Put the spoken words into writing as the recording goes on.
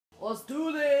Let's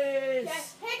do this! Okay.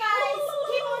 Hey guys,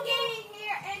 Keep On Gaming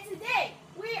here, and today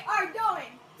we are going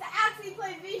to actually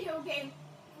play video game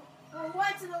for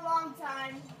once in a long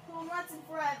time, for once and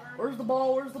forever. Where's the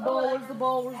ball? Where's the ball? Where's the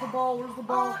ball? Where's the ball? Where's the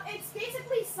ball? It's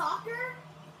basically soccer,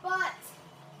 but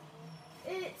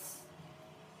we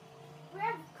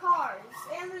have cars,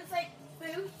 and there's like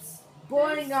boots.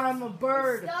 Boing, I'm a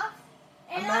bird. And stuff.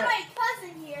 And I have my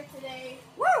cousin here today,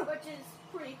 Woo! which is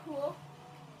pretty cool.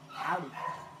 Howdy.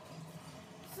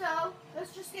 So,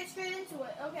 let's just get straight into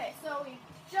it. Okay, so we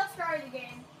just started the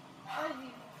game, as you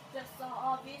just saw,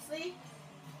 obviously.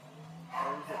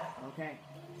 Where is it? Okay.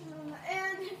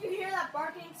 And if you hear that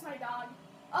barking, it's my dog.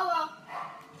 Oh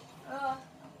well.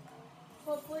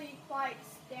 Hopefully he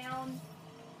quiets down.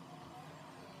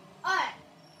 Alright.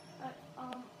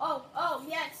 Oh,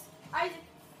 yes. Isaac.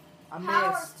 I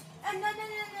Power. missed. No.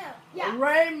 Yeah.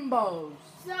 Rainbows.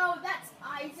 So, that's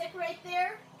Isaac right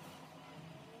there.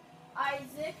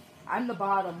 Isaac. I'm the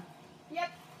bottom.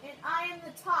 Yep, and I am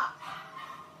the top.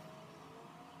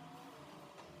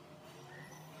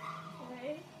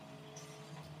 Okay.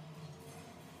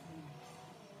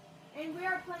 And we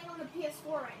are playing on the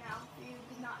PS4 right now, if you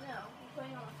did not know. We're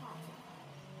playing on a console.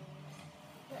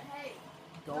 But hey.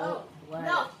 Don't let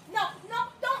No, it.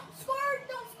 don't score,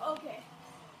 okay.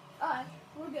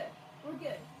 We're good. We're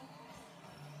good.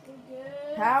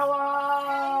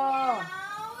 Power! And now,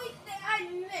 I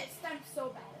missed. I'm so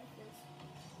bad at this.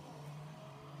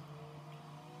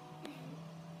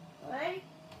 Right?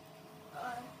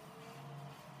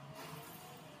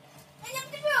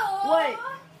 Wait.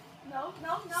 No.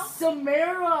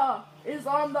 Samara is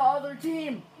on the other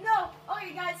team. No.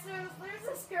 Okay, guys, there's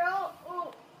this girl,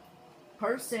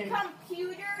 Person.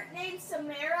 computer named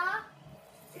Samara.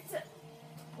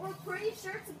 We're pretty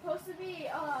sure it's supposed to be,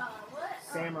 what?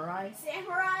 Samurai.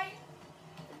 Samurai.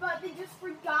 But they just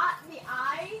forgot the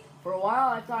I. For a while,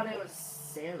 I thought it was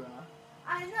Sarah.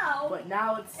 I know. But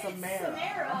now it's Samara. It's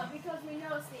Samara because we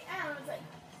know it's the M. It's like,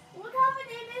 what kind of a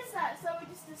name is that? So we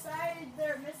just decided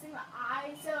they're missing the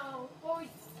I. So what we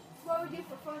do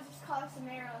for fun is just call her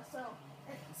Samara. So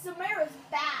and Samara's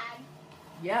bad.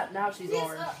 Yeah, now she's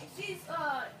orange. She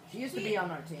used to be on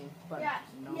our team, but yeah,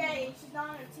 no. yay, she's not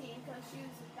on our team because she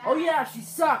was bad. Oh yeah, she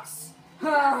sucks.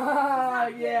 not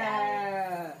good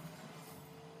Yeah.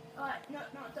 No,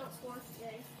 don't score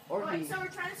today. Or Alright, he. so we're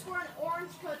trying to score on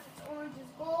orange because it's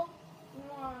orange's goal. We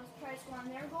want to try to score on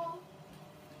their goal.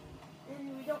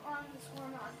 And we don't want to score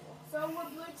on our goal. So we're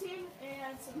blue team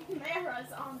and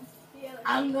Samara's on the other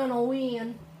I'm team. gonna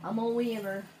win. I'm a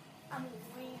winner. I'm a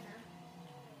winner.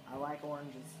 I like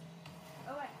oranges.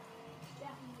 Alright.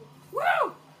 Yeah.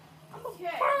 Woo! I'm a Okay.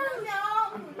 bird.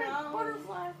 I'm a No.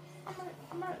 butterfly.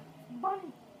 I'm a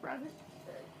bunny rabbit.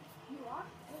 You are?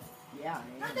 Yeah,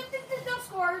 No, I am. don't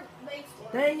score. They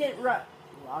score. Dang it, Raja.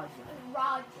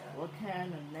 Roger. What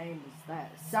kind of name is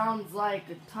that? Sounds like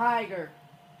a tiger.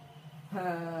 Really?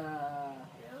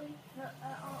 No, I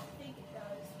don't think it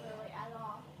does really at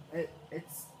all.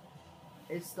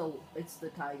 It's the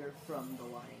tiger from the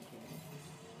Lion King.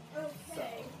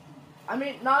 Okay. I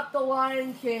mean, not the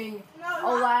Lion King.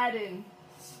 No, Aladdin.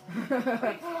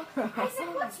 I said,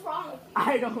 what's wrong with you?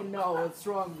 I don't know what's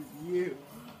wrong with you.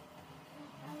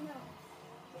 I don't know.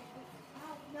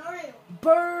 No.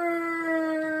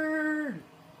 Bird.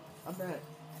 I bet.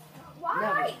 Why?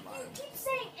 Never mind. You keep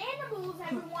saying animals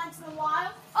every once in a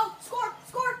while. Oh, score!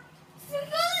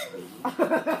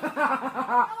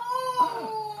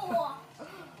 No!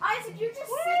 Isaac, you're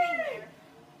just sitting there.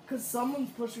 Cause someone's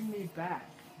pushing me back.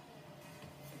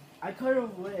 I could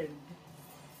have lived.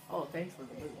 Oh, thanks for the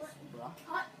boost, bro. Cut.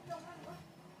 What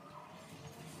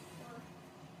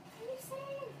are you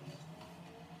saying?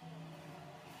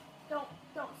 Don't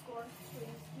score, please.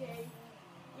 Yay.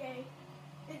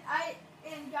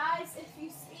 And guys, if you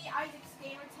see Isaac's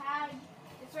gamer tag,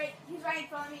 it's right. He's right in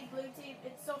front of me. Blue team.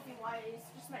 It's Sophie White. It's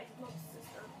just my little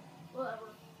sister. Whatever.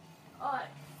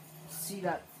 See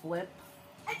that flip?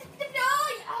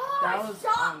 Oh, That I was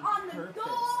shot on on the purpose.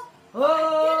 goal. Oh! I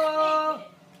didn't make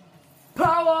it.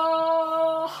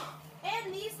 Power!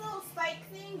 And these little spike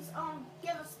things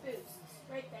give us boosts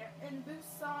right there. And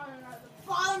boosts on the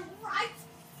bottom right.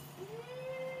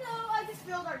 No, I just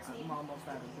failed our team. I'm almost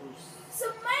out of boost.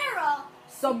 Samara,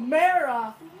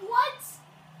 Samara! what?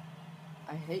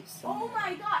 I hate Samara. Oh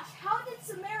my gosh, how did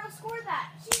Samara score that?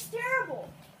 She's terrible.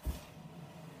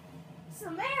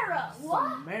 Samara,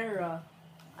 what? Samara.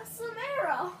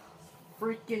 Samara.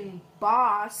 Freaking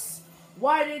boss.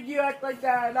 Why did you act like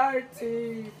that on our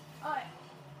team? Alright.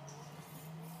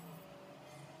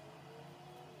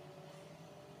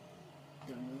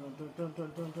 Dun dun dun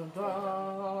dun dun dun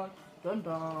dun dun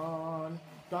dun.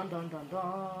 Dun dun dun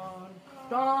dun.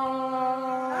 Dun.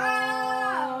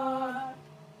 Ah!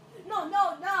 No,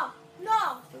 no, no,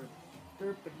 no.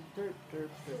 Derp, derp, derp, derp,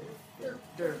 derp,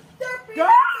 derp. Derpy.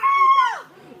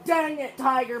 Dang it,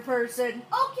 tiger person.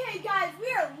 Okay, guys,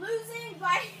 we are losing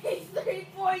by 3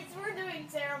 points. We're doing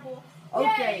terrible.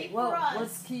 Okay, Yay well, for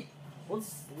us.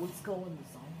 let's go in the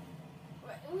zone.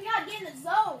 We gotta get in the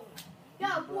zone. We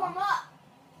gotta warm up.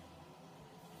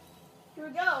 Here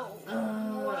we go.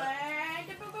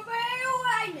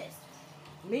 I missed.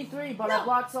 Me three, but No. I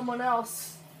blocked someone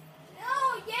else.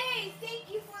 Oh, yay!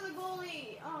 Thank you for the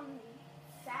goalie.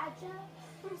 Saja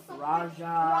or something.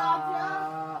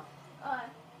 Raja. Raja.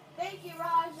 Thank you,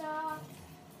 Raja.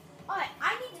 Alright,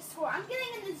 I need to score. I'm getting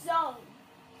in the zone.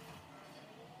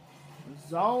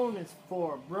 Zone is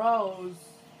for bros.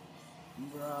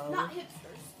 Bro. Not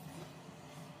hipsters.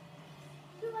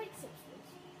 Who likes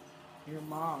hipsters? Your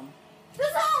mom. The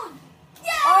zone! Yeah!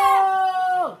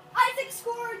 Oh! Isaac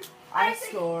scored! I Isaac.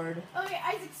 scored. Okay,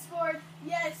 Isaac scored.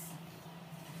 Yes.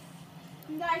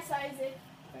 Nice, Isaac.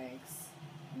 Thanks.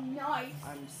 Nice.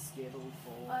 I'm skittled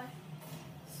full.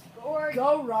 Scored.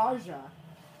 Go Raja.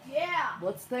 Yeah.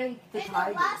 Let's thank the In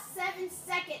Tigers. the last 7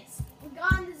 seconds, we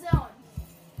got in the zone.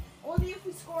 Only if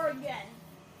we score again.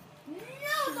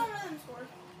 No, don't let them score.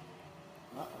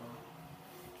 Uh-oh.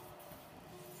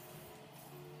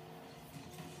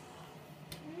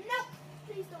 Nope.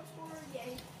 Please don't score.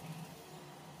 Yay.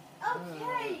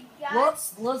 Okay,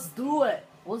 guys. Let's do it.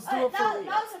 Let's do it for that real.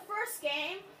 was the first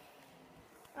game.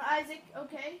 Isaac,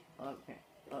 okay. Okay.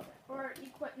 Okay. Or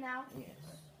equip now. Yes.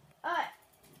 Alright.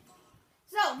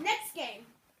 So, next game.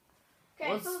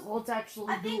 Okay, Let's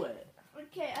actually do it.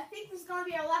 Okay, I think this is gonna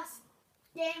be our last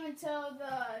game until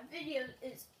the video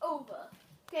is over.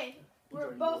 Okay,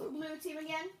 we're both blue team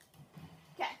again.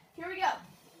 Okay, here we go.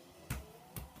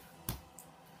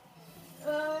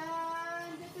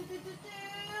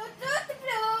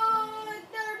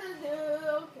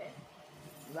 Okay,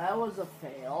 That was a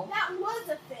fail. that was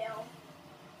a fail.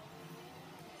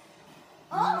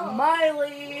 Oh,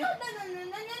 Miley. no,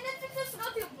 just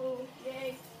go to blue.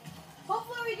 Yay.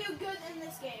 Hopefully we do good in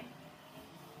this game.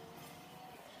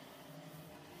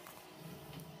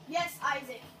 Yes,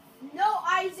 Isaac. No,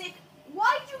 Isaac.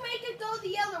 Why'd you make it go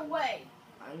the other way?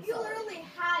 I'm You sorry. literally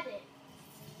had it.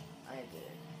 I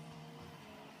did.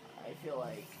 I feel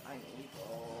like I'm You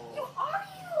evil. are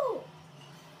you?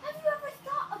 Have you ever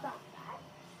thought about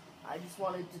that? I just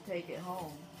wanted to take it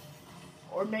home.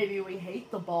 Or maybe we hate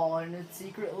the ball and it's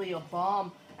secretly a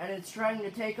bomb and it's trying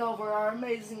to take over our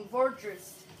amazing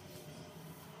fortress.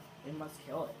 It must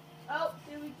kill it. Oh,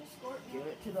 did we just score? Give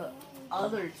it to the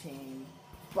other team.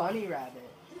 Bunny Rabbit.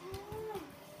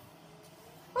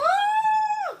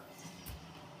 Ah!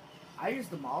 I just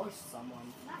demolished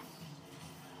someone. Nice.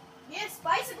 Yes,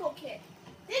 bicycle kick.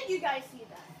 Did you guys see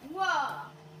that? Whoa.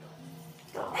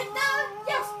 And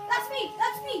yes, that's me.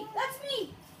 That's me. That's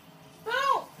me.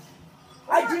 Boom.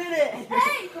 I did it!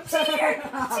 Hey, cheater!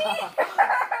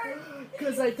 Cheater!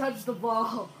 Because I touched the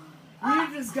ball. You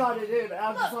just got it in.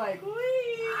 I was Look, like,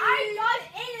 I got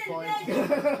it in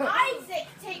and then Isaac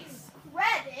takes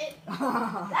credit.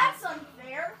 That's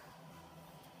unfair.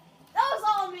 That was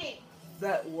all me.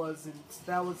 That wasn't.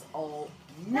 That was all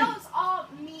me. That was all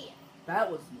me. That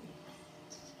was me.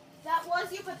 That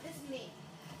was you, but this is me.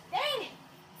 Dang it.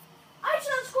 I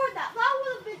should have scored that. That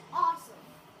would have been awesome.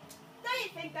 Don't you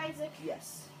think, Isaac?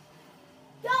 Yes,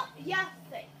 Don't you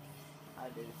think? I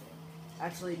did think.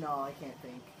 Actually, no, I can't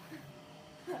think.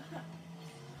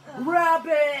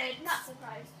 Rabbit! Not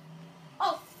surprised.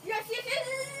 Oh, yes.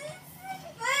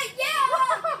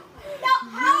 Yeah! Now,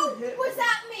 how You hit was me.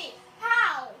 that me?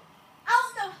 How?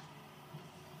 I don't know.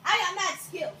 I got mad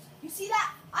skills. You see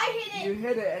that? I hit it. You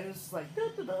hit it, and it's just like,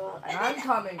 da-da-da, and I'm then,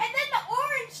 coming. And then the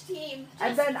orange team just,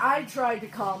 And then I tried to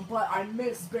come, but I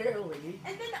missed barely.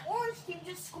 and then the orange team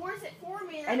just scores it for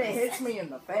me. And it makes hits sense. me in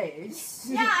the face.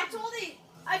 Yeah, I told you.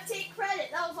 I take credit.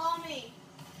 That was all me.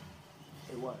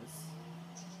 It was.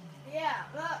 Yeah,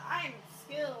 but I'm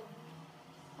skilled.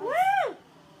 Woo!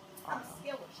 I'm Oh,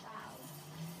 skilled child.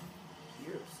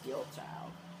 you're a skilled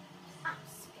child. I'm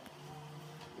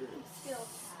skilled. You're Skilled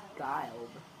child. styled.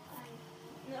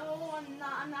 No, I'm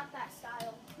not. I'm not that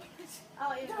style. I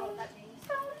don't even know what that means.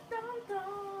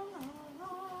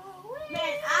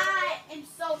 Man, I am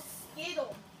so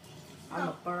skittled. I'm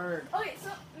a bird. Okay, so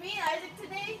me and Isaac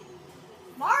today,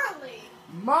 Marley.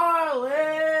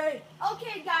 Marley!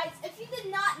 Okay, guys, if you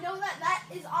did not know that, that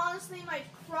is honestly my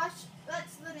crush.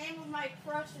 That's the name of my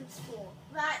crush in school.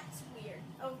 That's weird.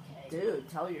 Okay. Dude,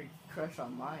 tell your crush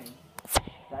on mine.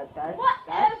 That,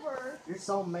 Whatever. you're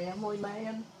so manly,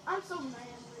 man. I'm so manly.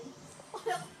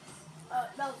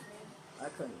 That was rude. I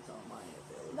couldn't tell mine if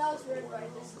it was. That was like rude, one what I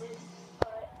of just them. did.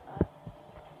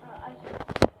 Alright,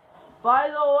 By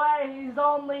the way, he's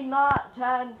only not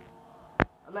 10.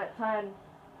 I'm at 10,000.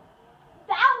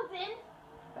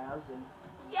 1,000?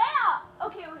 Yeah!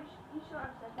 Okay, you should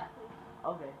have said that, please.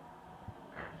 Okay.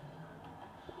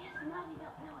 Yes, now you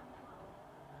don't know it.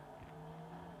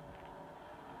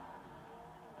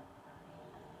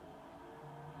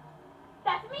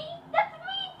 That's me! That's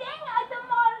me! Dang, I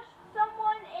demolished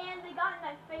someone and they got in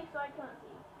my face so I couldn't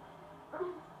see.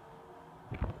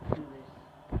 Do this.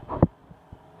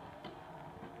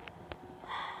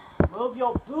 Move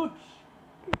your boots.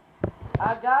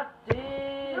 I got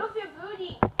this. Move your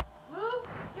booty. Move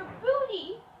your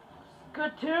booty.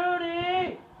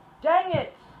 Scatooty. Dang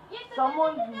it. Yes,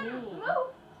 Someone's move. mean.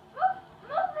 Move.